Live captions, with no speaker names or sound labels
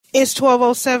It's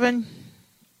 12:07.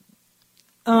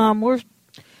 We're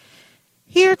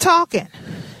here talking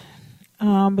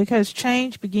because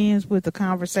change begins with a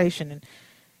conversation. And,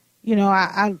 you know,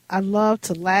 I love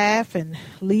to laugh and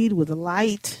lead with a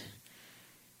light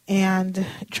and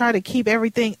try to keep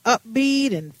everything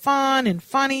upbeat and fun and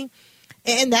funny.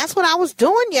 And that's what I was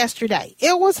doing yesterday.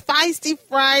 It was Feisty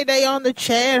Friday on the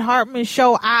Chad Hartman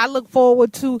Show. I look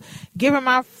forward to giving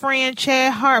my friend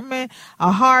Chad Hartman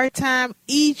a hard time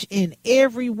each and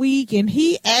every week, and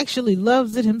he actually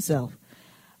loves it himself.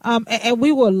 And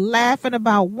we were laughing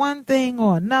about one thing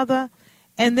or another,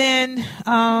 and then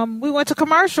we went to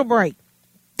commercial break,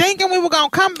 thinking we were going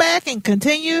to come back and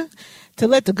continue to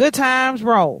let the good times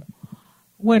roll,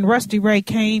 when Rusty Ray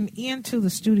came into the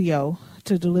studio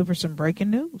to deliver some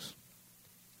breaking news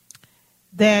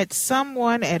that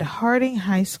someone at Harding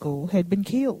High School had been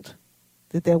killed,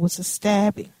 that there was a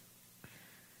stabbing.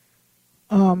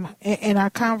 And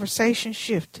our conversation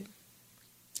shifted,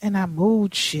 and our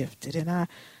mood shifted, and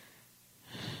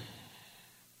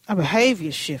our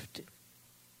behavior shifted.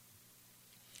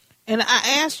 And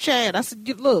I asked Chad, I said,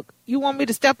 look, you want me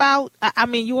to step out? I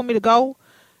mean, you want me to go?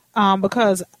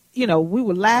 Because you know, we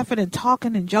were laughing and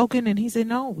talking and joking, and he said,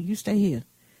 no, you stay here.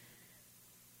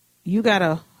 You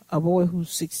got a boy who's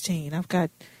 16. I've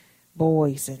got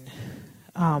boys, and,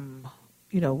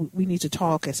 you know, we need to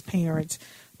talk as parents.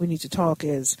 We need to talk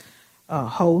as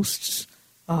hosts.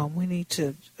 We need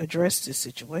to address this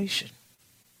situation.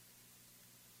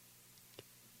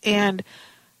 And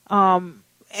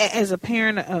as a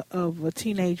parent of a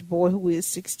teenage boy who is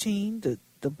 16,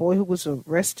 the boy who was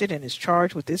arrested and is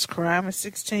charged with this crime is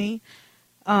 16.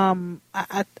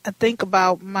 I think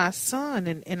about my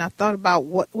son, and I thought about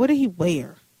what did he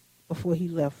wear before he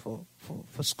left for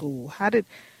school? How did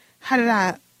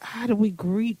we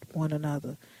greet one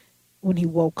another when he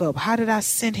woke up? How did I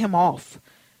send him off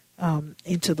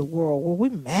into the world? Were we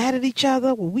mad at each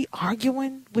other? Were we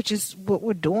arguing? Which is what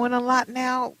we're doing a lot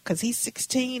now, because he's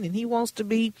 16 and he wants to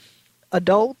be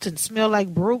adult and smell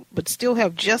like Brute, but still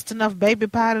have just enough baby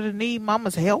powder to need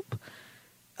mama's help.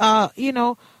 You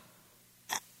know,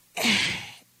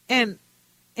 and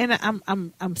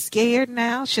I'm scared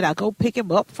now. Should I go pick him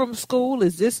up from school?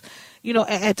 Is this, you know,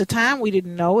 at the time we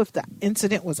didn't know if the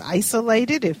incident was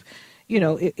isolated, if, you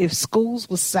know, if schools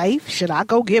was safe. Should I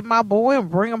go get my boy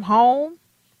and bring him home?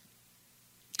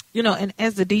 You know, and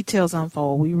as the details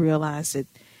unfold, we realized that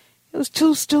it was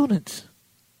two students.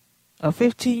 A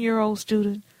 15-year-old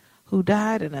student who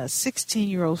died and a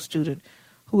 16-year-old student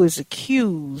who is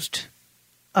accused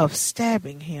of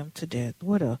stabbing him to death.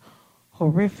 What a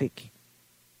horrific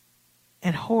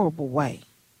and horrible way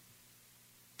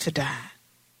to die.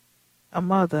 A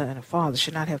mother and a father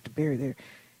should not have to bury their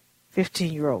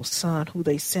 15-year-old son, who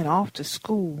they sent off to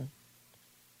school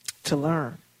to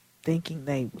learn, thinking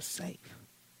they were safe.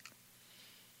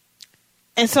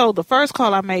 And so the first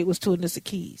call I made was to Anissa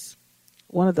Keys,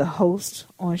 one of the hosts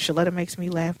on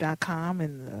ShelettaMakesMeLaugh.com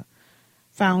and the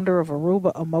founder of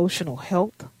Aruba Emotional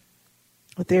Health,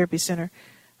 a therapy center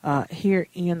here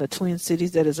in the Twin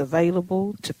Cities that is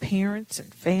available to parents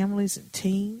and families and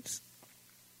teens.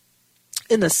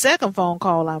 And the second phone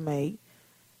call I made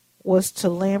was to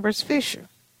Lambers Fisher,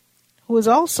 who is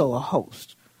also a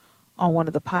host on one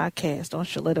of the podcasts on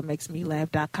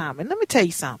ShelettaMakesMeLaugh.com. And let me tell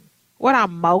you something. What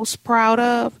I'm most proud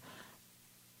of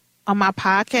on my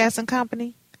podcasting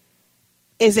company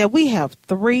is that we have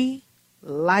 3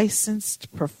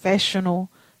 licensed professional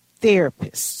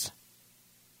therapists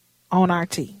on our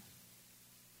team.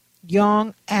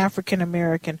 Young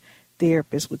African-American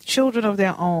therapists with children of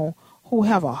their own who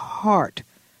have a heart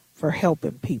for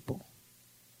helping people,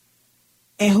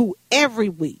 and who every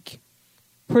week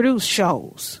produce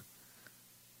shows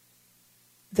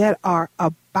that are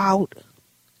about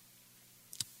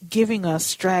giving us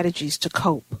strategies to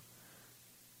cope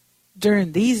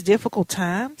during these difficult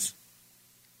times,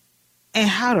 and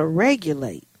how to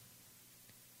regulate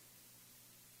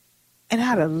and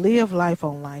how to live life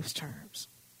on life's terms.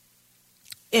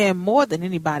 And more than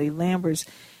anybody, Lambers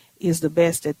is the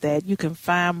best at that. You can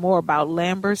find more about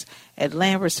Lambers at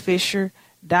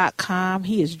lambersfisher.com.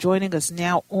 He is joining us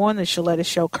now on the Sheletta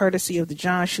Show, courtesy of the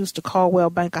John Schuster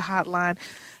Caldwell Banker Hotline.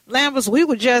 Lambers, we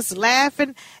were just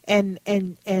laughing and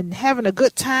having a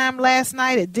good time last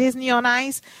night at Disney on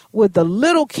Ice with the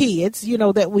little kids, you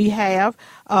know, that we have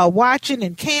watching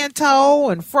Encanto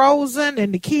and Frozen,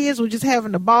 and the kids were just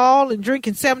having a ball and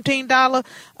drinking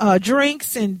 $17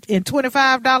 drinks and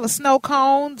 $25 snow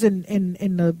cones and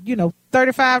the, you know,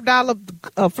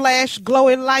 $35 flash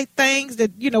glowing light things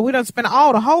that, you know, we don't spend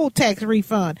all the whole tax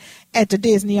refund at the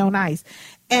Disney on Ice.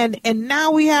 And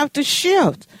now we have to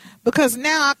shift because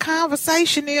now our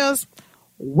conversation is,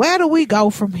 where do we go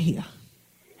from here?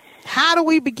 How do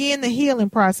we begin the healing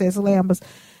process, Lambers?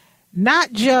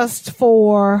 Not just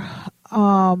for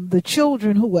the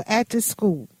children who were at this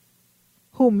school,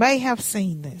 who may have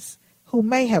seen this, who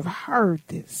may have heard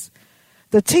this,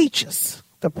 the teachers,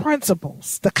 the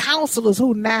principals, the counselors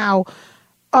who now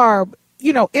are,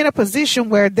 in a position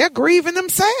where they're grieving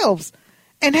themselves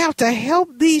and have to help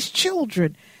these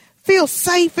children feel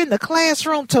safe in the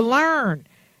classroom to learn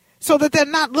so that they're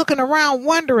not looking around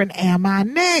wondering, am I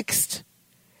next?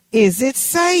 Is it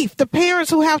safe? The parents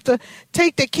who have to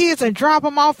take their kids and drop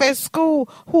them off at school,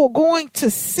 who are going to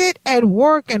sit at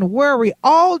work and worry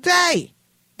all day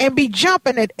and be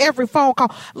jumping at every phone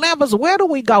call. Lambers, where do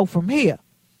we go from here?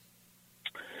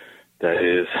 That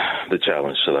is the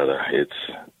challenge, Sheletta. It's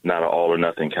not an all or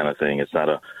nothing kind of thing. It's not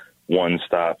a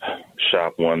one-stop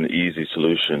shop, one easy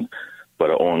solution, but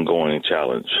an ongoing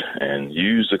challenge. And you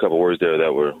used a couple words there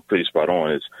that were pretty spot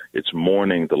on. It's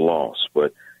mourning the loss,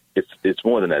 but it's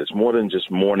more than that. It's more than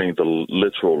just mourning the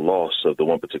literal loss of the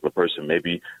one particular person.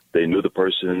 Maybe they knew the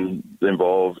person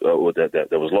involved or that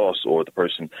was lost, or the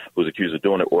person who was accused of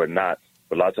doing it, or not.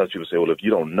 But a lot of times people say, well, if you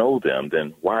don't know them,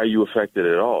 then why are you affected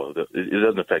at all? It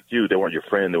doesn't affect you. They weren't your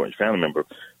friend. They weren't your family member.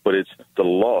 But it's the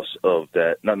loss of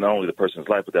that, not only the person's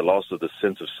life, but that loss of the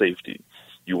sense of safety.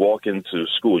 You walk into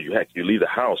school, you leave the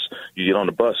house, you get on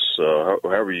the bus,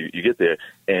 however you get there,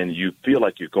 and you feel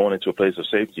like you're going into a place of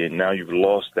safety, and now you've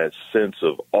lost that sense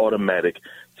of automatic,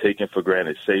 taken for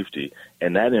granted safety,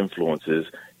 and that influences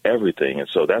everything. And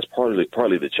so that's partly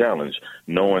the challenge,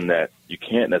 knowing that you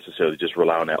can't necessarily just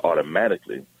rely on that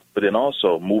automatically, but then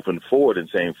also moving forward and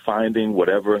saying, finding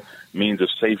whatever means of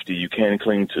safety you can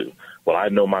cling to. Well, I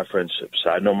know my friendships.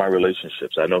 I know my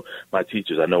relationships. I know my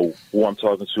teachers. I know who I'm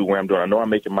talking to, where I'm doing. I know I'm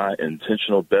making my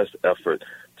intentional best effort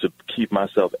to keep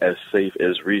myself as safe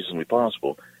as reasonably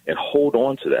possible, and hold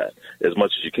on to that as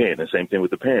much as you can. And same thing with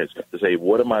the parents, to say,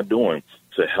 what am I doing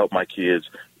to help my kids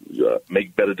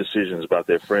make better decisions about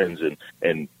their friends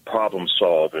and problem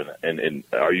solve? And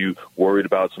are you worried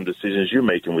about some decisions you're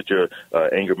making with your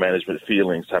anger management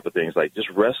feelings type of things? Like,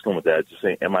 just wrestling with that, just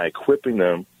saying, am I equipping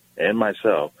them and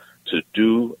myself to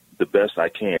do the best I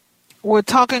can? We're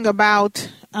talking about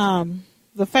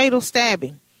the fatal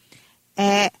stabbing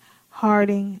at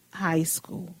Harding High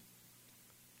School.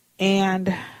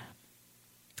 And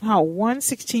how one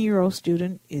 16-year-old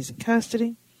student is in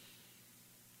custody.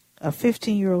 A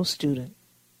 15-year-old student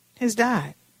has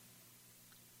died.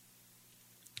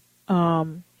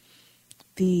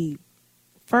 The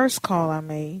first call I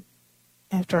made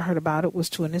after I heard about it was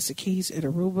to Anissa Keys at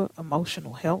Aruba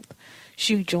Emotional Health.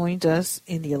 She joined us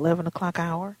in the 11 o'clock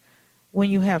hour. When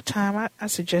you have time, I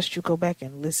suggest you go back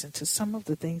and listen to some of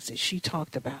the things that she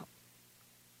talked about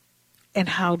and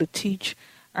how to teach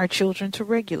our children to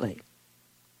regulate.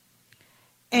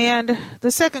 And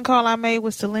the second call I made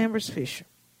was to Lambers Fisher.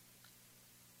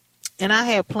 And I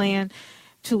had planned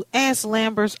to ask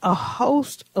Lambers a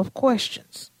host of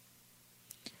questions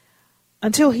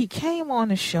until he came on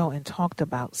the show and talked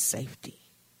about safety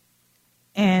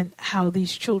and how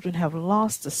these children have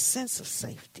lost the sense of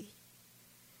safety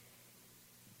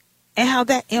and how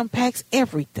that impacts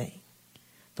everything.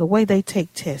 The way they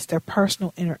take tests, their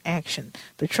personal interaction,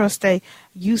 the trust they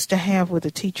used to have with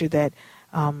a teacher that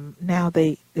now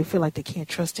they feel like they can't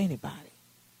trust anybody.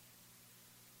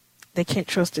 They can't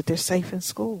trust that they're safe in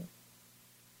school.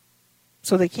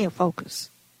 So they can't focus.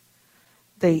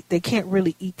 They can't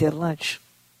really eat their lunch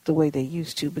the way they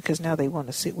used to, because now they want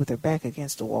to sit with their back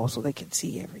against the wall so they can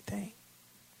see everything.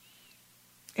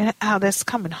 And how that's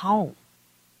coming home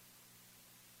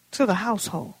to the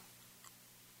household.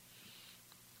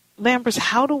 Lambers,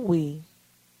 how do we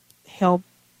help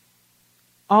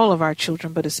all of our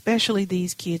children, but especially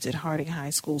these kids at Harding High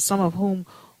School, some of whom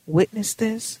witnessed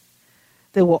this?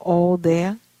 They were all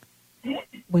there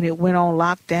when it went on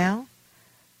lockdown.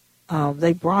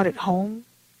 They brought it home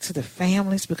to the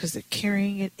families because they're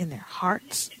carrying it in their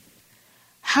hearts.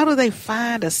 How do they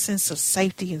find a sense of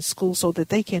safety in school so that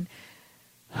they can...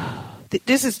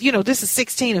 This is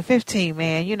 16 and 15,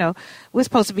 man. We're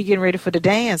supposed to be getting ready for the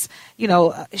dance.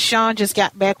 Sean just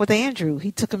got back with Andrew.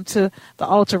 He took him to the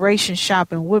alteration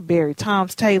shop in Woodbury,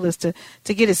 Tom's Tailors, to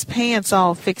get his pants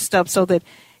all fixed up so that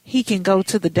he can go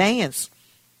to the dance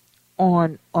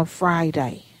on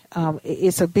Friday.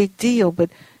 It's a big deal, but,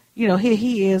 here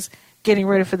he is getting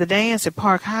ready for the dance at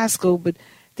Park High School, but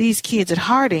these kids at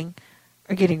Harding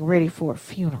are getting ready for a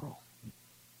funeral.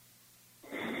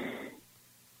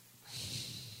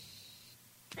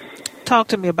 Talk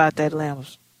to me about that,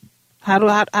 Lambers. How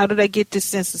do they get this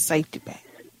sense of safety back?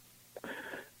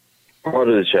 Part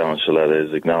of the challenge, Sheletta,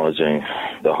 is acknowledging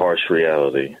the harsh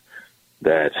reality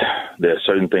that there are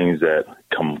certain things that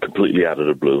come completely out of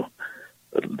the blue.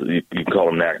 You can call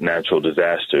them natural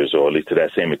disasters, or at least to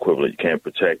that same equivalent. You can't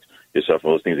protect yourself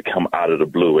from those things that come out of the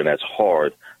blue, and that's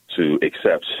hard to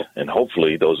accept. And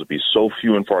hopefully those will be so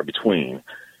few and far between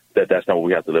that that's not what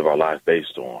we have to live our life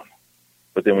based on.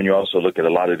 But then when you also look at a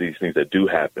lot of these things that do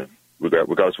happen,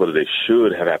 regardless of whether they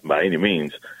should have happened by any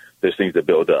means, there's things that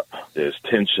build up. There's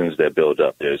tensions that build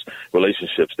up. There's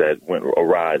relationships that went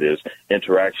awry. There's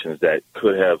interactions that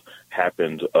could have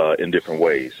happened in different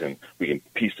ways. And we can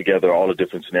piece together all the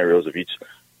different scenarios of each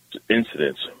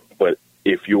incident. But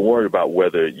if you're worried about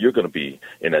whether you're going to be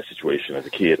in that situation as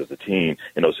a kid, as a teen,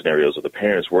 in those scenarios, or the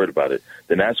parents worried about it,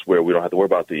 then that's where we don't have to worry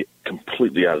about the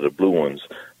completely out of the blue ones.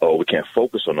 Or we can't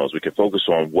focus on those. We can focus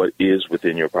on what is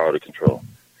within your power to control.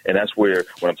 And that's where,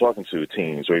 when I'm talking to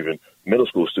teens or even middle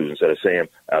school students that are saying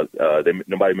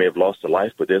nobody may have lost a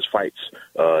life, but there's fights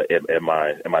at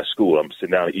my school. I'm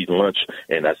sitting down eating lunch,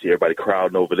 and I see everybody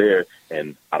crowding over there,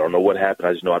 and I don't know what happened.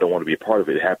 I just know I don't want to be a part of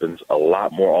it. It happens a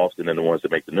lot more often than the ones that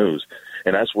make the news.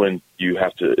 And that's when you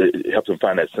have to help them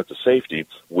find that sense of safety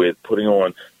with putting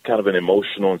on kind of an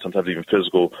emotional and sometimes even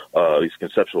physical, at least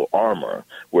conceptual armor,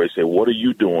 where they say, what are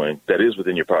you doing that is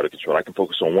within your power to control? I can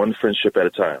focus on one friendship at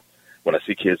a time. When I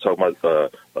see kids talk about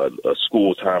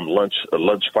school time lunch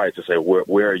fights, I say,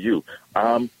 where are you?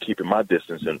 I'm keeping my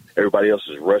distance, and everybody else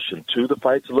is rushing to the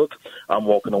fight to look. I'm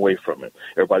walking away from it.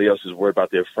 Everybody else is worried about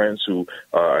their friends who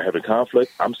are having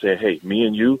conflict. I'm saying, hey, me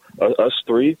and you, us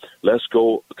three, let's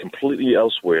go completely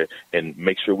elsewhere and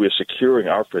make sure we're securing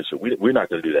our friendship. We're not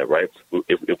going to do that, right?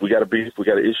 If we got a beef, if we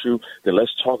got an issue, then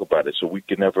let's talk about it so we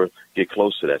can never get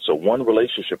close to that. So one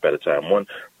relationship at a time, one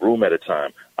room at a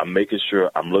time. I'm making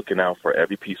sure I'm looking out for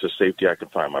every piece of safety I can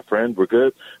find. My friend, we're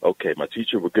good? Okay. My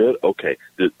teacher, we're good? Okay.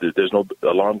 There's no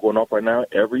alarm going off right now.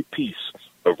 Every piece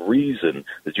of reason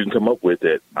that you can come up with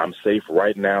that I'm safe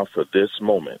right now for this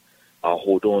moment, I'll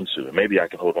hold on to. And maybe I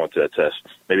can hold on to that test.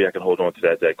 Maybe I can hold on to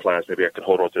that class. Maybe I can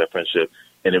hold on to that friendship.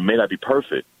 And it may not be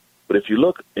perfect, but if you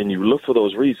look for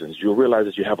those reasons, you'll realize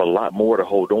that you have a lot more to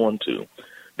hold on to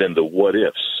than the what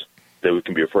ifs that we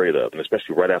can be afraid of. And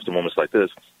especially right after moments like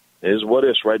this, there's what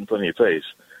ifs right in front of your face.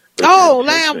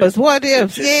 Lambers, what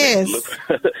ifs, yes.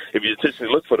 If you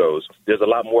intentionally look for those, there's a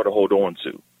lot more to hold on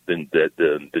to than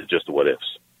just the what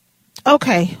ifs.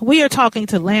 Okay, we are talking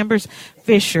to Lambers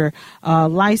Fisher,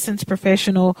 licensed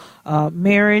professional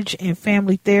marriage and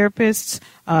family therapist.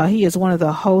 He is one of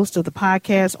the hosts of the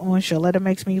podcast on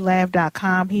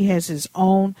ShelettaMakesMeLaugh.com. He has his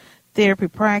own therapy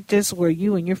practice where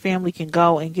you and your family can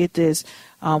go and get this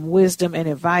wisdom and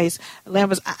advice.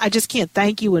 Lambers, I just can't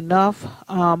thank you enough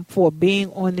for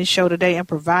being on this show today and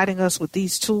providing us with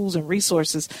these tools and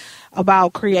resources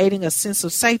about creating a sense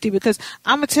of safety, because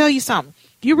I'm going to tell you something.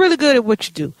 You're really good at what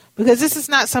you do, because this is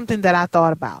not something that I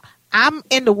thought about. I'm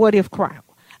in the what if crowd.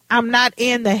 I'm not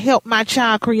in the help my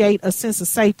child create a sense of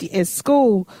safety at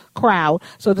school crowd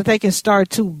so that they can start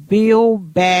to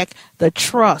build back the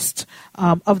trust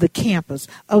of the campus,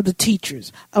 of the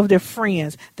teachers, of their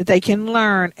friends, that they can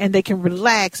learn and they can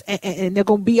relax and they're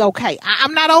going to be okay.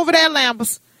 I'm not over there,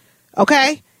 Lambers.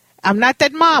 Okay? I'm not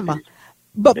that mama.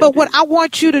 But what I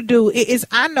want you to do is,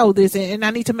 I know this, and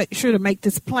I need to make sure to make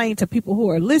this plain to people who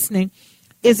are listening,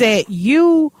 is that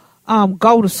you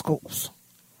go to schools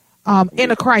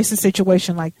in a crisis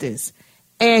situation like this,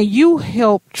 and you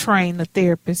help train the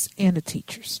therapists and the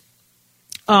teachers.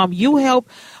 You help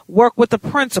work with the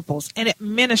principals and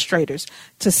administrators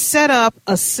to set up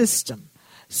a system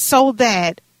so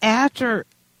that after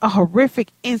a horrific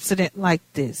incident like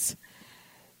this,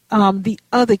 the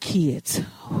other kids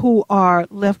who are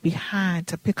left behind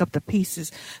to pick up the pieces,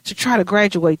 to try to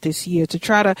graduate this year, to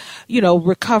try to,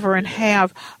 recover and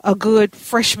have a good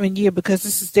freshman year, because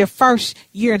this is their first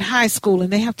year in high school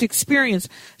and they have to experience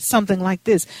something like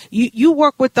this. You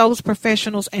work with those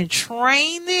professionals and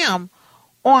train them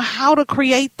on how to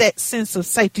create that sense of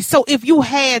safety. So if you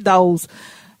had those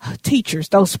teachers,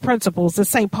 those principals, the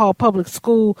St. Paul Public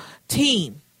School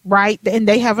team, right, and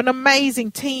they have an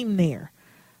amazing team there.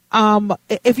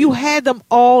 If you had them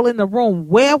all in the room,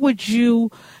 where would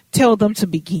you tell them to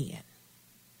begin?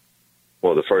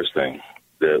 Well, the first thing,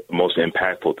 the most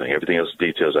impactful thing, everything else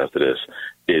details after this,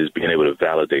 is being able to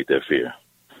validate their fear.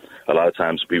 A lot of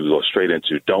times people go straight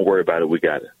into, don't worry about it, we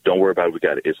got it. Don't worry about it, we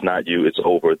got it. It's not you, it's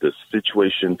over. The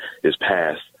situation is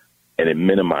past, and it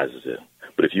minimizes it.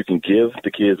 But if you can give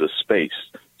the kids a space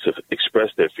to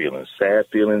express their feelings, sad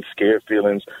feelings, scared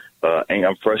feelings,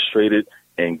 I'm frustrated,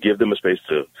 and give them a space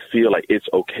to feel like it's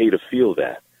okay to feel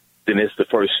that, then it's the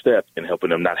first step in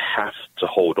helping them not have to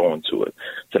hold on to it,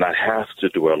 to not have to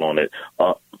dwell on it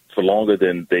for longer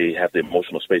than they have the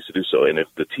emotional space to do so. And if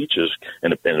the teachers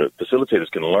and the facilitators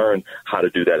can learn how to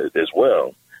do that as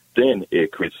well, then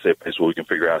it creates a safe place where we can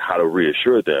figure out how to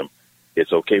reassure them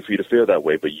it's okay for you to feel that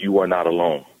way, but you are not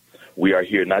alone. We are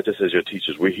here not just as your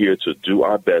teachers. We're here to do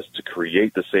our best to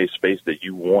create the safe space that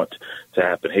you want to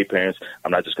happen. Hey, parents,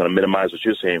 I'm not just going to minimize what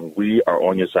you're saying. We are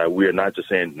on your side. We are not just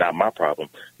saying, not my problem,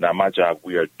 not my job.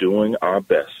 We are doing our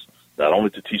best, not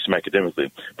only to teach them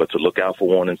academically, but to look out for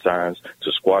warning signs,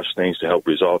 to squash things, to help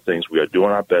resolve things. We are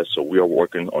doing our best, so we are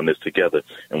working on this together.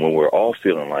 And when we're all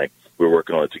feeling like we're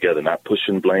working on it together, not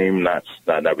pushing blame, not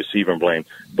receiving blame,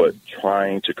 but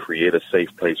trying to create a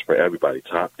safe place for everybody,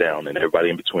 top down, and everybody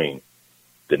in between,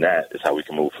 then that is how we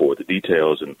can move forward. The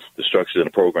details and the structures and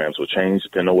the programs will change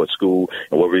depending on what school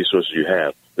and what resources you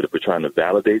have. But if we're trying to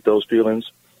validate those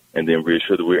feelings and then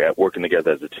reassure that we're working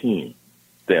together as a team,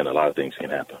 then a lot of things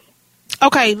can happen.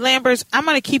 Okay, Lambers, I'm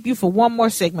going to keep you for one more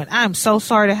segment. I'm so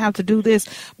sorry to have to do this,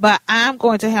 but I'm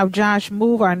going to have Josh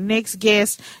move our next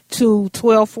guest to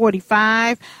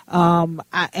 12:45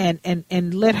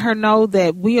 and let her know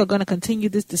that we are going to continue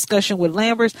this discussion with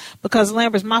Lambers, because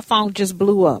Lambers, my phone just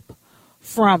blew up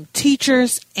from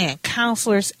teachers and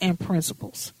counselors and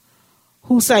principals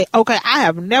who say, okay, I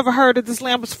have never heard of this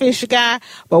Lambers Fisher guy,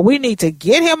 but we need to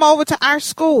get him over to our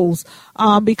schools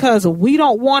because we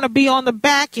don't want to be on the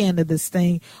back end of this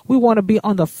thing. We want to be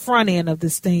on the front end of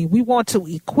this thing. We want to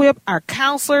equip our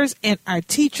counselors and our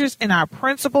teachers and our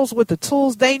principals with the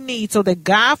tools they need so that,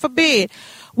 God forbid,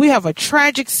 we have a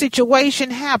tragic situation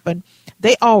happen.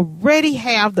 They already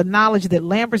have the knowledge that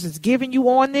Lambers is giving you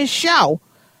on this show,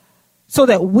 so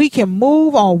that we can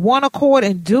move on one accord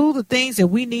and do the things that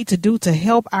we need to do to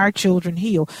help our children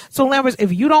heal. So, Lambers,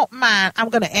 if you don't mind, I'm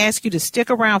going to ask you to stick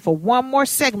around for one more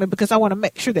segment, because I want to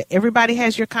make sure that everybody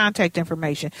has your contact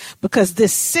information, because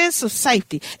this sense of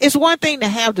safety, it's one thing to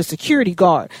have the security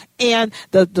guard and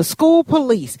the school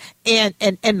police and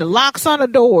the locks on the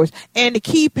doors and the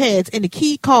keypads and the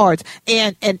key cards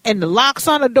and the locks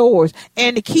on the doors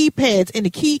and the keypads and the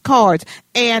key cards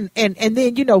and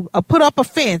then, put up a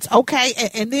fence. Okay.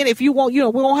 And then if you want, we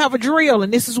won't have a drill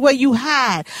and this is where you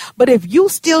hide. But if you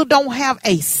still don't have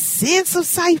a sense of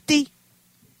safety,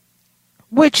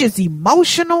 which is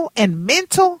emotional and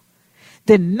mental,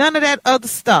 then none of that other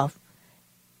stuff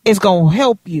is going to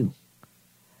help you.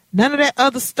 None of that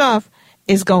other stuff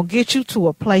is going to get you to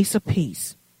a place of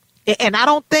peace. And I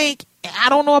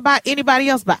don't know about anybody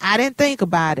else, but I didn't think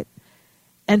about it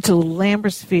until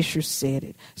Lambers Fisher said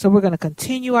it. So we're going to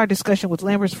continue our discussion with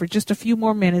Lambers for just a few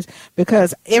more minutes,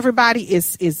 because everybody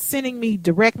is sending me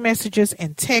direct messages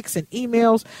and texts and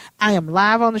emails. I am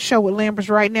live on the show with Lambers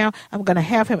right now. I'm going to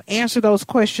have him answer those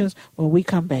questions when we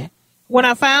come back. When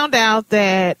I found out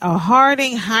that a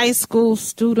Harding High School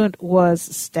student was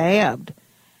stabbed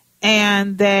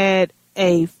and that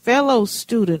a fellow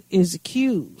student is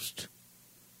accused,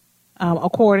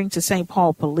 according to St.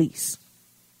 Paul police,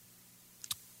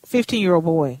 15-year-old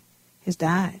boy has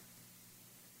died,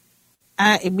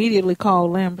 I immediately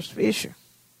called Lambers Fisher,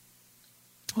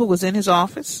 who was in his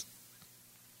office,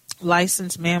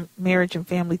 licensed marriage and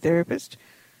family therapist,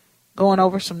 going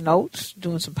over some notes,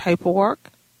 doing some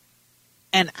paperwork.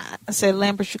 And I said,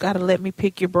 Lambers, you got to let me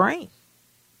pick your brain.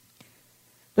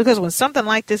 Because when something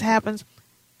like this happens,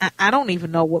 I don't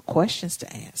even know what questions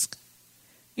to ask.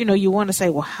 You want to say,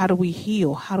 well, how do we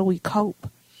heal? How do we cope?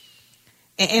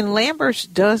 And Lambers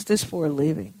does this for a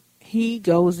living. He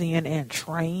goes in and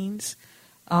trains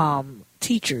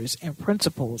teachers and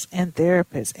principals and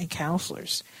therapists and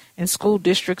counselors in school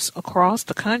districts across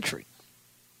the country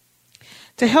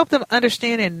to help them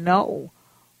understand and know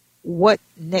what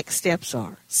next steps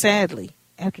are, sadly,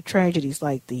 after tragedies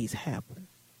like these happen.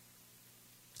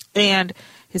 And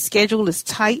his schedule is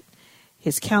tight.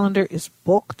 His calendar is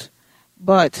booked.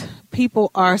 But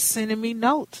people are sending me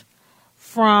notes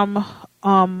from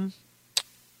the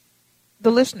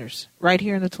listeners right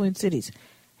here in the Twin Cities.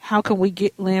 How can we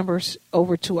get Lambers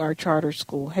over to our charter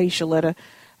school? Hey, Sheletta,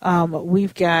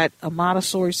 we've got a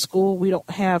Montessori school. We don't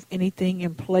have anything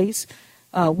in place.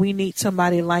 We need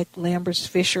somebody like Lambers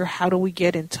Fisher. How do we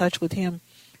get in touch with him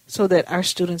so that our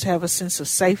students have a sense of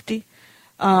safety?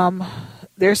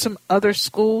 There's some other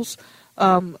schools,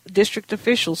 district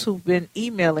officials who've been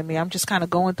emailing me. I'm just kind of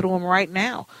going through them right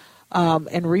now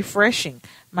and refreshing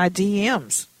my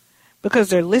DMs, because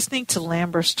they're listening to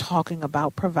Lambers talking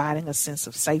about providing a sense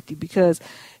of safety. Because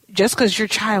just because your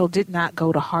child did not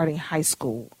go to Harding High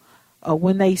School,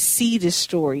 when they see this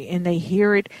story and they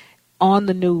hear it on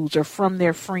the news or from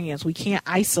their friends. We can't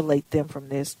isolate them from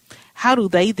this. How do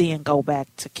they then go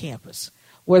back to campus?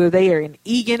 Whether they are in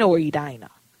Egan or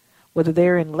Edina, whether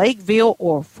they're in Lakeville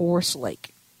or Forest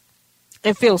Lake,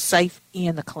 and feel safe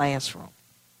in the classroom.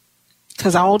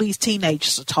 Because all these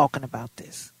teenagers are talking about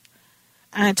this.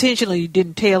 I intentionally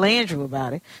didn't tell Andrew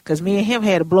about it because me and him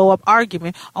had a blow-up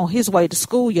argument on his way to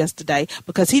school yesterday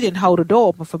because he didn't hold the door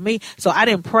open for me. So I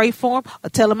didn't pray for him or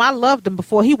tell him I loved him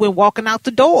before he went walking out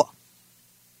the door.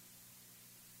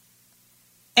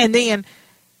 And then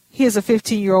here's a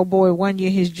 15-year-old boy, 1 year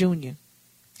his junior.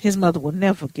 His mother will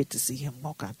never get to see him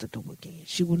walk out the door again.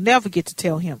 She will never get to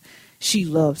tell him she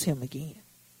loves him again.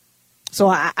 So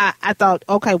I thought,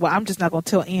 okay, well, I'm just not going to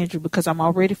tell Andrew because I'm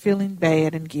already feeling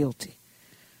bad and guilty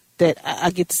that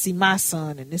I get to see my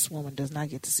son and this woman does not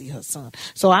get to see her son.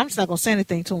 So I'm just not going to say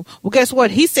anything to him. Well, guess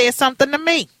what? He said something to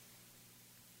me.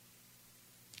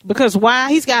 Because why?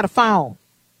 He's got a phone.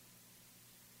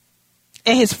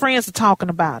 And his friends are talking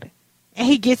about it. And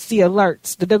he gets the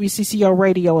alerts, the WCCO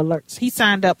radio alerts. He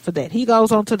signed up for that. He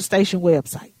goes onto the station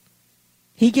website.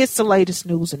 He gets the latest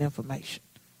news and information.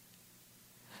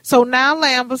 So now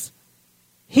Lambers,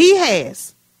 he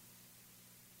has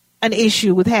an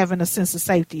issue with having a sense of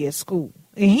safety at school.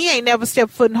 And he ain't never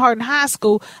stepped foot in Hardin High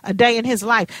School a day in his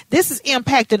life. This is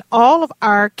impacting all of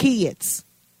our kids.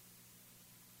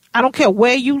 I don't care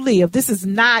where you live.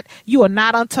 You are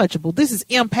not untouchable. This is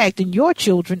impacting your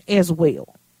children as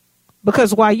well.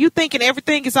 Because while you thinking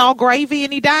everything is all gravy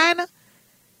in Edina,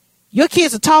 your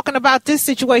kids are talking about this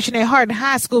situation at Hardin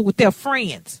High School with their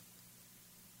friends.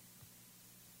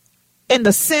 And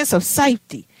the sense of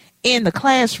safety in the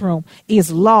classroom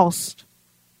is lost.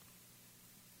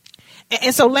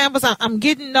 And so, Lambers, I'm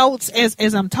getting notes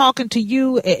as I'm talking to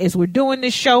you, as we're doing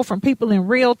this show from people in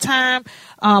real time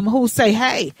who say,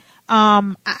 hey,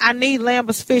 I need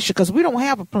Lambers Fisher because we don't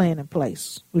have a plan in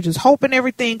place. We're just hoping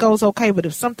everything goes okay. But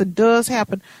if something does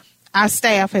happen, our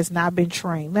staff has not been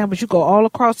trained. Lambers, you go all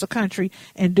across the country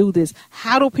and do this.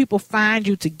 How do people find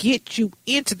you to get you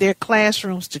into their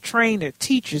classrooms to train their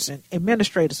teachers and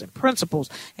administrators and principals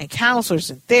and counselors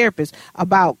and therapists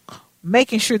about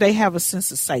making sure they have a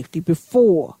sense of safety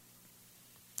before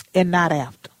and not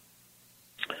after?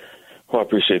 Well, I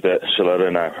appreciate that, Sheletta,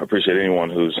 and I appreciate anyone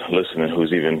who's listening,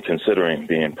 who's even considering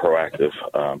being proactive,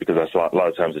 because that's a lot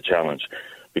of times a challenge.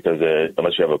 Because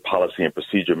unless you have a policy and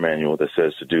procedure manual that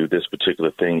says to do this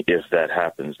particular thing, if that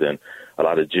happens, then a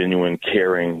lot of genuine,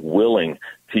 caring, willing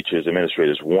teachers,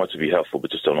 administrators want to be helpful, but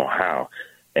just don't know how.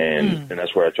 And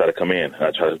that's where I try to come in.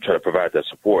 I try to provide that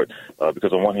support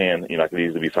because on one hand, I can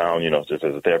easily be found, just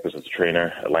as a therapist, as a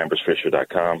trainer at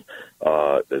lambersfisher.com.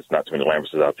 There's not too many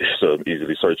Lamberses out there, so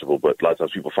easily searchable. But a lot of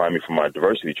times people find me from my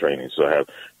diversity training. So I have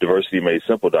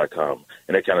diversitymadesimple.com.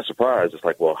 And they're kind of surprised. It's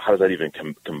like, well, how does that even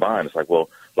combine? It's like, well,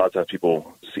 a lot of times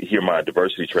people hear my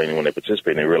diversity training when they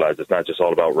participate and they realize it's not just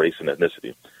all about race and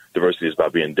ethnicity. Diversity is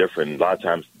about being different. A lot of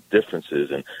times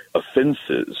differences and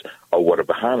offenses are what are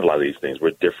behind a lot of these things.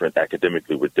 We're different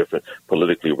academically. We're different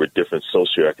politically. We're different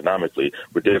socioeconomically.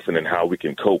 We're different in how we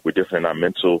can cope. We're different in our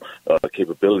mental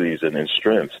capabilities and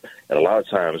strengths. And a lot of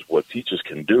times what teachers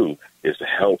can do is to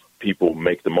help people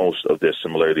make the most of their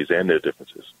similarities and their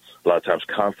differences. A lot of times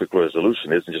conflict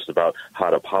resolution isn't just about how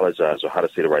to apologize or how to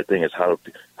say the right thing. It's how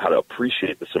to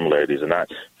appreciate the similarities and not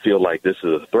feel like this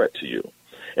is a threat to you.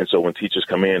 And so when teachers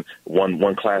come in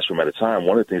one classroom at a time,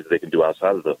 one of the things that they can do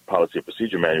outside of the policy and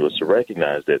procedure manual is to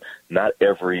recognize that not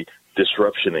every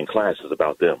disruption in class is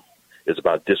about them. It's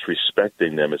about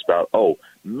disrespecting them. It's about,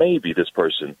 maybe this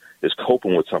person is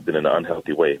coping with something in an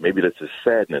unhealthy way. Maybe this is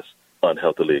sadness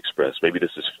unhealthily expressed. Maybe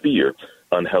this is fear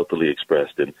unhealthily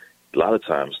expressed. And a lot of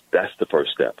times that's the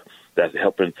first step. That's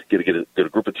helping get a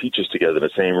group of teachers together in the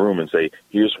same room and say,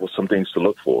 here's some things to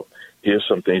look for. Here's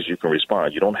some things you can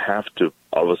respond. You don't have to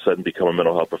all of a sudden become a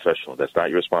mental health professional. That's not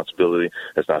your responsibility.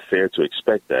 That's not fair to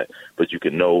expect that. But you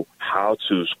can know how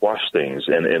to squash things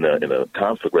in a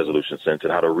conflict resolution sense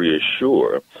and how to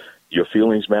reassure your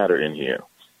feelings matter in here.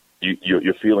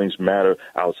 Your feelings matter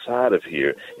outside of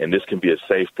here, and this can be a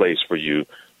safe place for you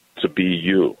to be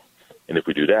you. And if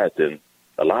we do that, then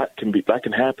a lot can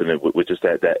happen with just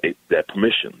that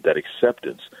permission, that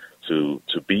acceptance to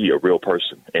be a real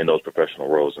person in those professional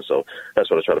roles. And so that's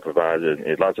what I try to provide. And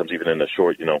a lot of times, even in a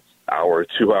short, hour,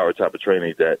 2 hour type of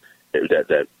training,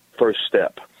 that first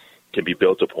step can be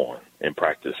built upon in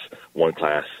practice, one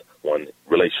class, one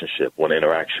relationship, one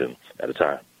interaction at a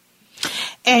time.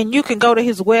 And you can go to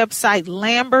his website,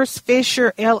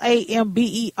 Lambersfisher,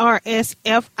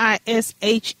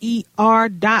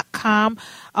 LAMBERSFISHER.com.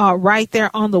 Right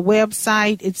there on the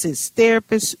website, it says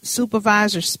therapist,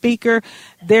 supervisor, speaker.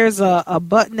 There's a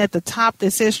button at the top that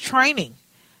says training.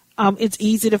 It's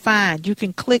easy to find. You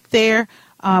can click there.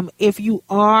 If you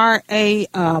are a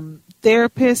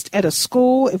therapist at a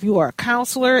school, if you are a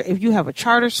counselor, if you have a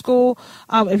charter school,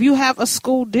 if you have a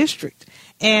school district,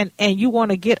 and you want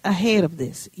to get ahead of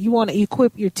this, you want to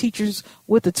equip your teachers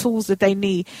with the tools that they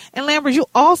need. And Lambert, you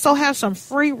also have some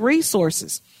free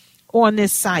resources on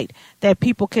this site that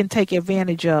people can take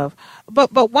advantage of.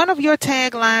 But one of your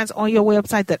taglines on your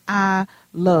website that I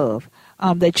love,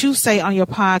 that you say on your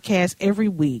podcast every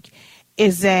week,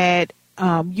 is that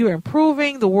you're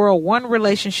improving the world one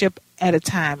relationship at a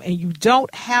time, and you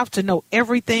don't have to know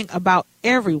everything about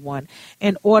everyone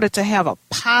in order to have a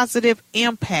positive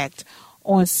impact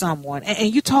on someone.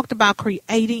 And you talked about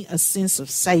creating a sense of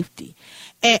safety.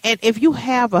 And if you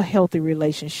have a healthy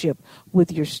relationship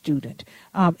with your student,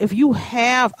 if you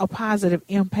have a positive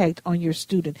impact on your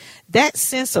student, that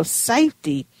sense of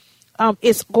safety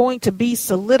is going to be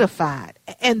solidified,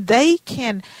 and they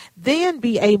can then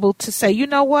be able to say, you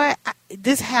know what,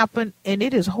 this happened and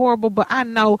it is horrible, but I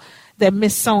know that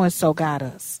Miss So-and-so got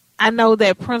us. I know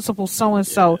that Principal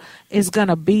So-and-so is going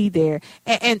to be there.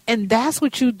 And that's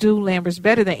what you do, Lambert,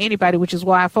 better than anybody, which is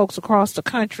why folks across the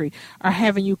country are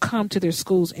having you come to their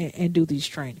schools and do these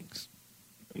trainings.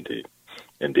 Indeed.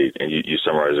 And you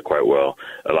summarize it quite well.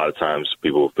 A lot of times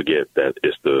people forget that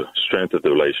it's the strength of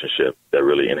the relationship that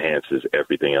really enhances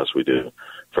everything else we do,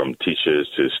 from teachers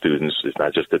to students. It's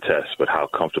not just the test, but how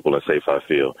comfortable and safe I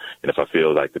feel. And if I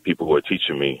feel like the people who are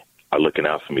teaching me are looking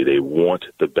out for me, they want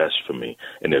the best for me,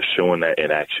 and they're showing that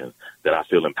in action, then I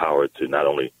feel empowered to not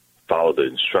only follow the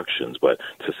instructions, but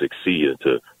to succeed and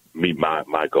to meet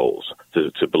my goals,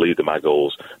 to believe that my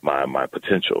goals, my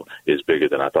potential is bigger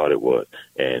than I thought it would.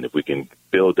 And if we can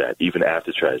build that, even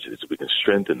after tragedies, if we can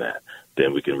strengthen that,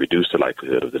 then we can reduce the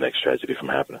likelihood of the next tragedy from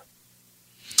happening.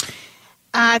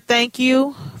 I thank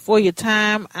you for your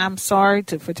time. I'm sorry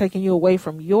for taking you away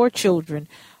from your children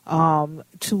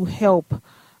to help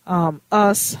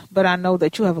us, but I know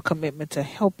that you have a commitment to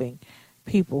helping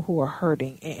people who are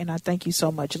hurting, and I thank you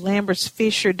so much.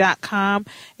 Lambersfisher.com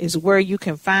is where you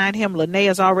can find him.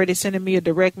 Linnea's already sending me a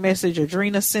direct message.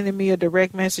 Adrena's sending me a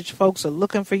direct message. Folks are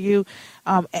looking for you,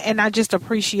 and I just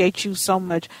appreciate you so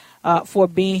much for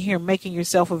being here, making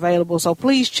yourself available. So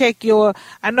please check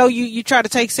I know you try to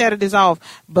take Saturdays off,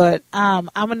 but I'm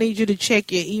going to need you to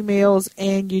check your emails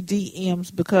and your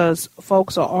DMs, because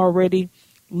folks are already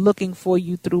looking for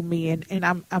you through me, and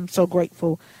I'm so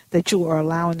grateful that you are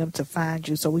allowing them to find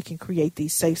you so we can create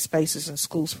these safe spaces in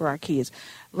schools for our kids.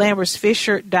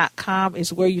 Lambersfisher.com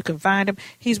is where you can find him.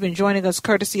 He's been joining us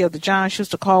courtesy of the John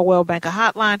Schuster Caldwell Banker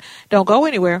Hotline. Don't go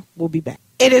anywhere. We'll be back.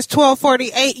 It is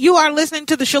 12:48. You are listening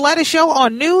to the Sheletta Show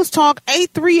on News Talk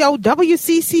 830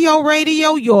 WCCO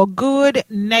Radio, your good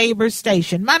neighbor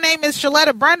station. My name is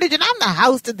Sheletta Brundage, and I'm the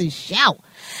host of the show.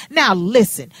 Now,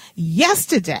 listen,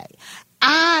 yesterday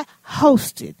I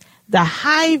hosted the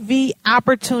Hy-Vee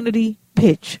Opportunity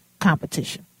Pitch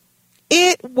Competition.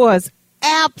 It was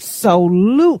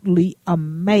absolutely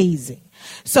amazing.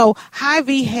 So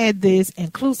Hy-Vee had this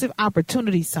Inclusive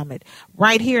Opportunity Summit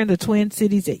right here in the Twin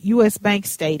Cities at U.S. Bank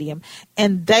Stadium,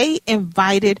 and they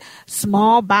invited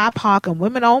small BIPOC and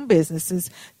women-owned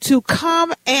businesses to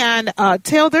come and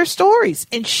tell their stories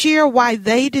and share why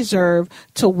they deserve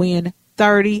to win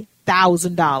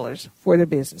 $30,000 for their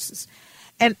businesses.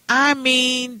 And I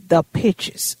mean the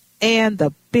pitches and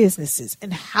the businesses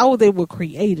and how they were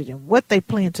created and what they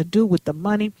plan to do with the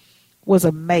money was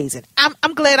amazing.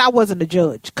 I'm glad I wasn't a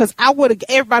judge, because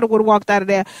everybody would have walked out of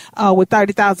there with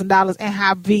 $30,000, and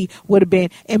Hy-Vee would have been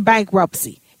in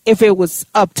bankruptcy if it was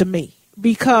up to me,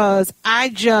 because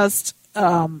I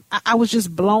was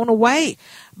just blown away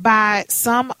by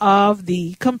some of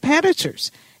the competitors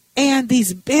and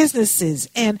these businesses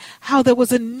and how there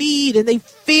was a need and they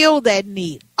feel that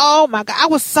need. Oh my God, I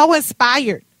was so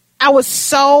inspired.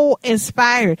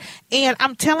 And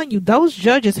I'm telling you, those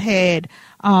judges had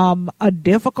a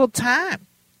difficult time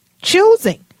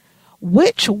choosing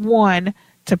which one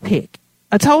to pick.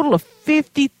 A total of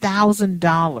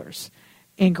 $50,000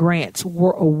 in grants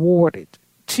were awarded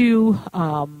to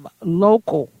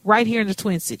local, right here in the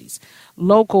Twin Cities,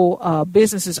 local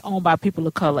businesses owned by people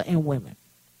of color and women.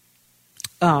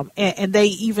 And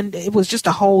it was just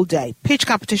a whole day. Pitch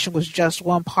competition was just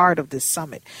one part of this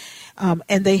summit.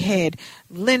 And they had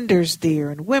lenders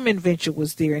there, and Women Venture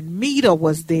was there, and META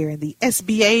was there, and the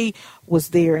SBA was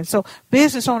there. And so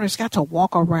business owners got to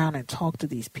walk around and talk to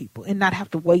these people and not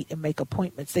have to wait and make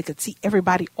appointments. They could see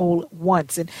everybody all at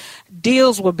once, and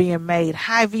deals were being made.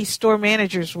 Hy-Vee store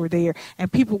managers were there,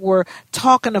 and people were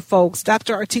talking to folks.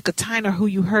 Dr. Artika Tyner, who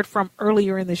you heard from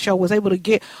earlier in the show, was able to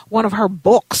get one of her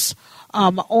books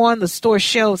on the store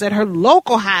shelves at her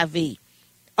local Hy-Vee.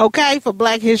 Okay, for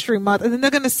Black History Month, and then they're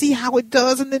going to see how it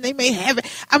does, and then they may have it.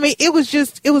 I mean, it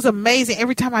was amazing.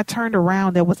 Every time I turned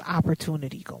around, there was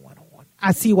opportunity going on.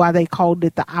 I see why they called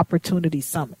it the Opportunity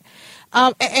Summit.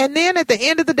 And then at the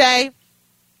end of the day,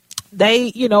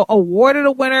 they, awarded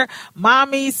a winner.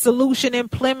 Mommy's Solution in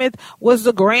Plymouth was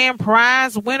the grand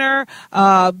prize winner.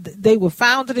 They were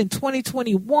founded in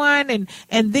 2021. And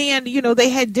then, they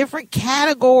had different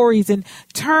categories, and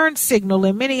Turn Signal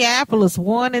in Minneapolis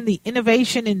won in the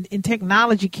innovation in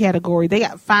technology category. They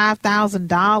got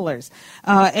 $5,000.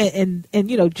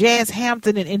 And Jazz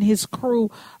Hampton and his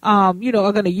crew, are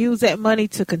going to use that money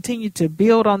to continue to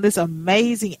build on this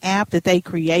amazing app that they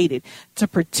created to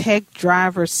protect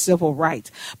drivers' civil rights.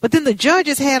 But then the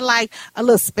judges had like a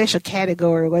little special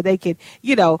category where they could,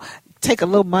 take a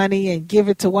little money and give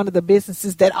it to one of the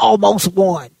businesses that almost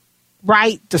won,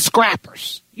 right? The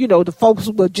scrappers, the folks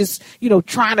who were just,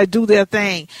 trying to do their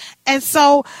thing. And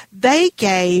so they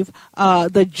gave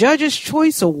the Judge's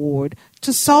Choice Award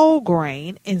to Soul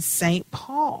Grain in St.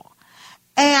 Paul.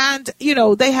 And,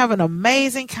 they have an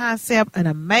amazing concept, an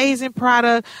amazing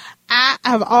product. I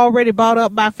have already bought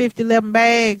up my 11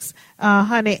 bags,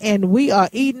 honey, and we are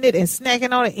eating it and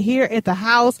snacking on it here at the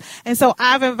house. And so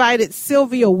I've invited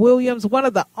Sylvia Williams, one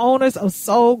of the owners of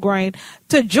Soul Grain,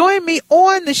 to join me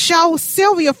on the show.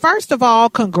 Sylvia, first of all,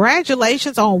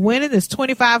 congratulations on winning this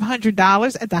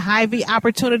 $2,500 at the Hy-Vee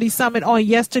Opportunity Summit on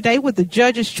yesterday with the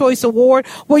Judge's Choice Award.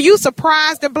 Were you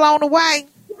surprised and blown away?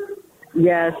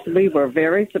 Yes, we were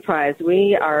very surprised.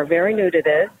 We are very new to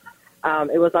this.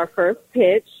 It was our first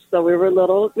pitch, so we were a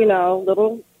little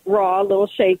raw, a little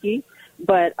shaky.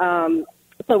 But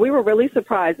so we were really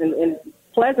surprised and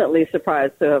pleasantly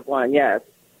surprised to have won, yes.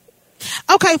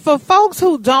 Okay, for folks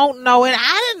who don't know, and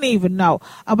I didn't even know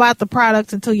about the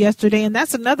products until yesterday, and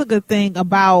that's another good thing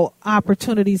about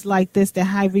opportunities like this that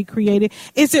Hy-Vee created,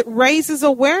 is it raises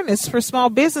awareness for small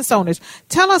business owners.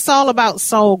 Tell us all about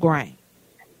Soul Grain.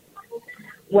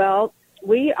 Well,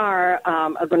 we are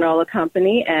a granola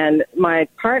company, and my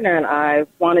partner and I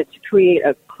wanted to create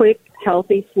a quick,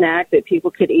 healthy snack that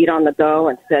people could eat on the go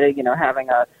instead of, having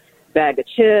a bag of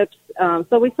chips.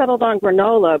 So we settled on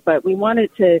granola, but we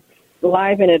wanted to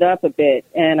liven it up a bit.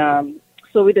 And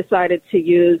so we decided to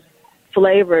use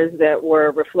flavors that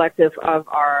were reflective of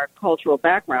our cultural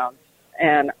backgrounds.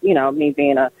 And, me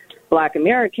being a Black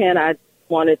American, I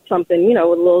wanted something, with a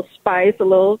little spice, a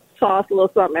little sauce, a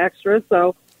little something extra.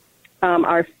 So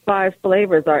our 5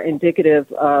 flavors are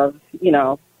indicative of,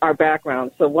 our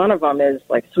background. So one of them is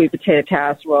like sweet potato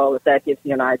casserole, if that gives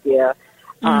you an idea.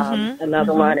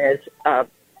 Another one is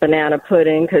banana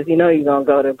pudding, because you're going to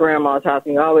go to grandma's house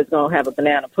and you're always going to have a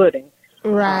banana pudding.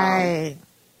 Right.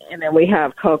 And then we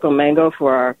have cocoa mango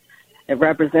it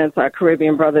represents our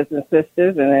Caribbean brothers and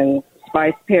sisters. And then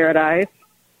spice paradise,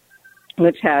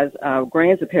 which has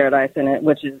grains of paradise in it,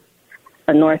 which is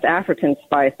a North African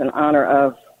spice in honor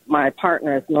of my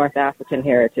partner's North African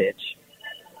heritage.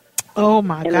 Oh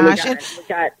my gosh!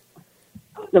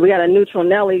 We got a neutral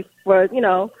Nelly for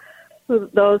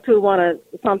those who want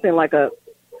something like a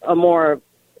more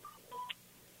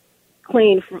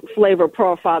clean flavor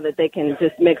profile that they can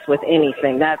just mix with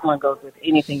anything. That one goes with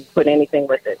anything. Put anything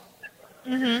with it.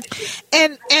 And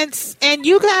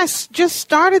you guys just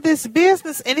started this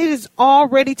business, and it is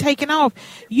already taken off.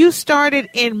 You started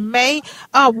in May.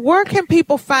 Where can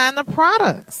people find the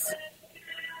products?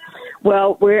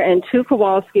 Well, we're in 2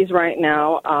 Kowalski's right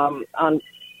now,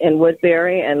 in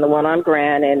Woodbury and the one on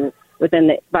Grand, and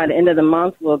by the end of the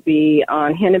month we'll be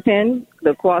on Hennepin,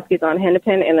 the Kowalski's on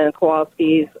Hennepin, and then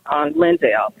Kowalski's on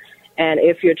Glendale. And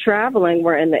if you're traveling,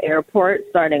 we're in the airport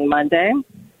starting Monday,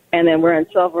 and then we're in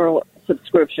several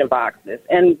subscription boxes.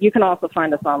 And you can also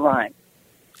find us online.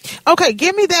 Okay,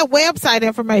 give me that website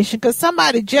information, because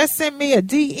somebody just sent me a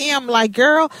DM like,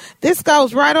 girl, this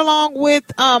goes right along with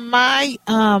my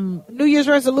New Year's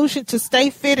resolution to stay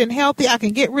fit and healthy. I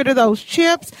can get rid of those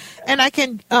chips, and I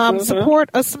can support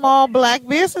a small Black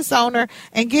business owner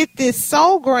and get this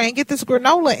Soul Grain, get this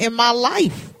granola in my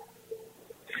life.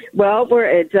 Well, we're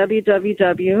at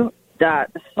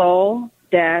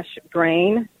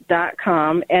www.soul-grain.com.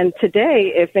 granola.com. And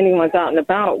today, if anyone's out and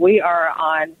about, we are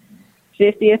on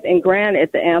 50th and Grand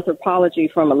at the Anthropology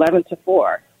from 11 to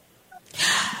 4.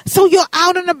 So you're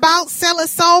out and about selling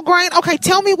soul grain? Okay,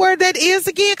 tell me where that is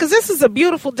again, because this is a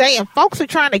beautiful day and folks are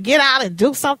trying to get out and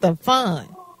do something fun.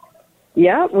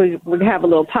 Yeah, we have a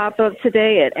little pop-up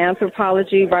today at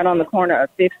Anthropology right on the corner of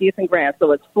 50th and Grand.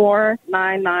 So it's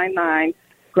 4999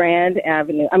 Grand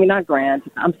Avenue. I mean, not Grand.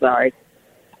 I'm sorry.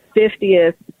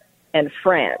 50th and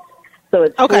France. So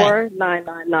it's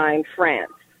 4999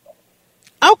 France.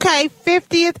 Okay,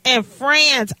 50th and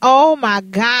France. Oh, my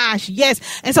gosh. Yes.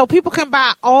 And so people can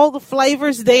buy all the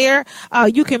flavors there.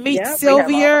 You can meet Sylvia.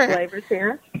 We have all the flavors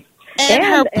here. And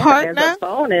her partner. As a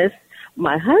bonus,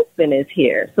 my husband is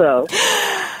here. So.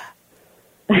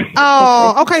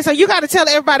 Oh, okay. So you got to tell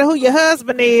everybody who your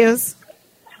husband is.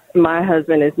 My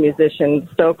husband is musician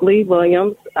Sylvia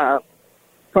Williams,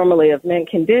 formerly of Mint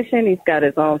Condition. He's got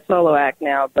his own solo act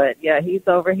now. But, yeah, he's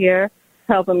over here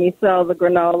helping me sell the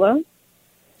granola.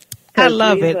 I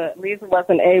love it. Lisa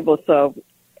wasn't able, so,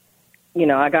 you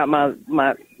know, I got my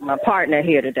partner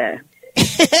here today.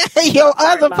 Your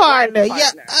other partner.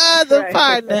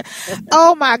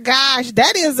 Oh my gosh,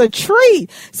 that is a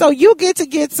treat. So you get to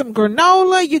get some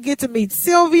granola, you get to meet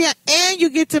Sylvia, and you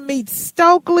get to meet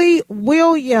Sylvia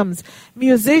Williams,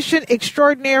 musician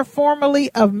extraordinaire,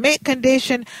 formerly of Mint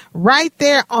Condition, right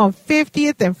there on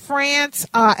 50th and France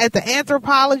at the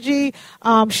Anthropology.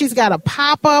 She's got a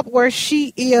pop-up where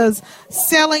she is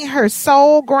selling her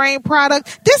soul grain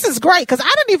product. This is great because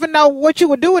I didn't even know what you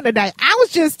were doing today. I was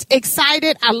just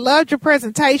excited. I loved your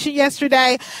presentation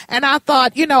yesterday, and I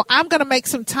thought, you know, I'm going to make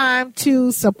some time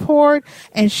to support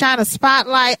and shine a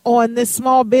spotlight on this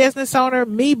small business owner,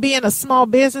 me being a small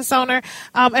business owner,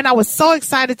 and I was so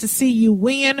excited to see you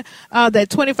win that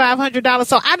 $2,500.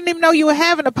 So I didn't even know you were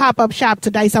having a pop-up shop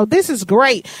today, so this is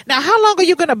great. Now, how long are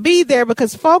you going to be there?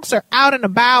 Because folks are out and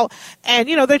about, and,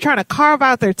 you know, they're trying to carve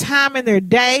out their time in their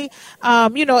day,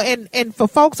 you know, and for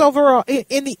folks over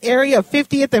in the area of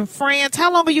 50th and France,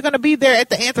 how long are you going to be there at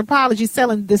the Anthropology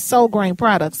selling this soul grain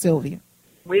product, Sylvia?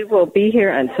 We will be here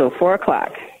until 4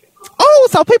 o'clock. Oh,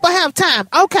 so people have time.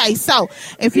 Okay, so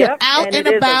if you're out and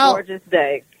about. It is a gorgeous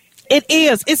day. It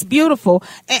is. It's beautiful.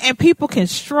 And people can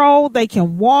stroll. They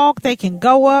can walk. They can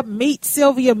go up, meet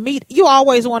Sylvia, you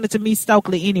always wanted to meet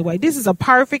Stokely anyway. This is a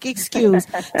perfect excuse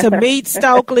to meet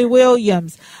Sylvia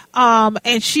Williams.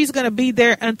 And she's going to be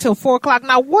there until 4 o'clock.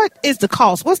 Now, what is the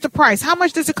cost? What's the price? How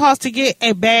much does it cost to get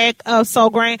a bag of soul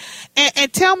grain?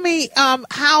 And tell me,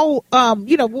 how,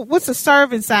 you know, what's the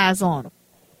serving size on them?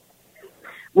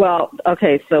 Well,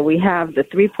 okay, so we have the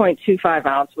 3.25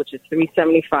 ounce, which is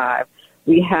 $3.75.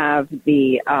 We have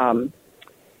the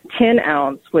 10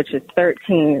 ounce, which is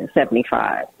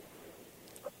 $13.75.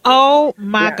 Oh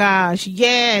my gosh.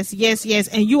 Yes.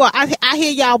 And you are, I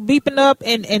hear y'all beeping up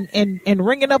and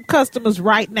ringing up customers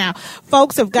right now.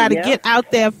 Folks have got to get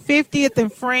out there. 50th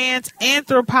and France,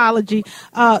 Anthropology,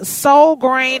 Soul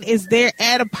Grain is there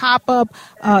at a pop-up,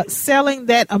 selling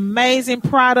that amazing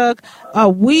product.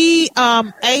 We,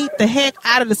 ate the heck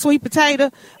out of the sweet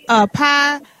potato,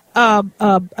 pie.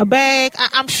 A bag.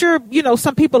 I'm sure, you know,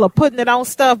 some people are putting it on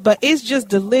stuff, but it's just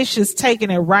delicious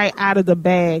taking it right out of the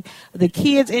bag. The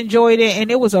kids enjoyed it, and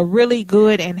it was a really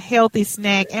good and healthy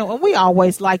snack. And we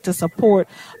always like to support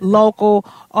local,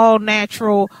 all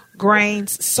natural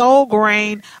grains. Soul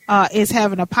Grain is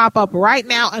having a pop-up right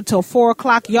now until 4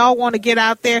 o'clock. Y'all want to get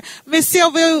out there. Miss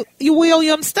Sylvia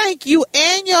Williams, thank you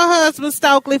and your husband,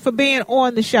 Stokely, for being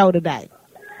on the show today.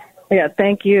 Yeah,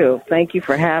 thank you. Thank you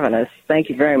for having us. Thank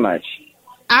you very much.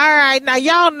 All right. Now,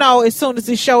 y'all know as soon as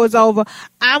this show is over,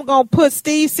 I'm going to put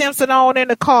Steve Simpson on in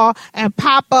the car and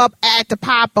pop up at the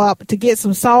pop-up to get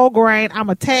some soul grain. I'm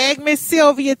going to tag Miss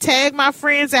Sylvia, tag my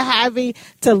friends at Hy-Vee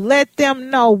to let them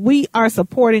know we are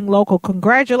supporting local.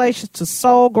 Congratulations to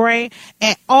Soul Grain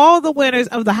and all the winners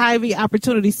of the Hy-Vee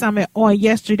Opportunity Summit on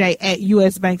yesterday at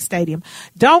U.S. Bank Stadium.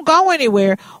 Don't go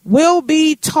anywhere. We'll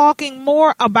be talking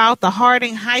more about the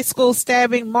Harding High School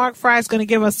stabbing. Mark Fry is going to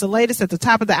give us the latest at the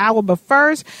top of the hour. But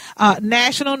first,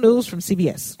 national news from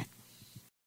CBS.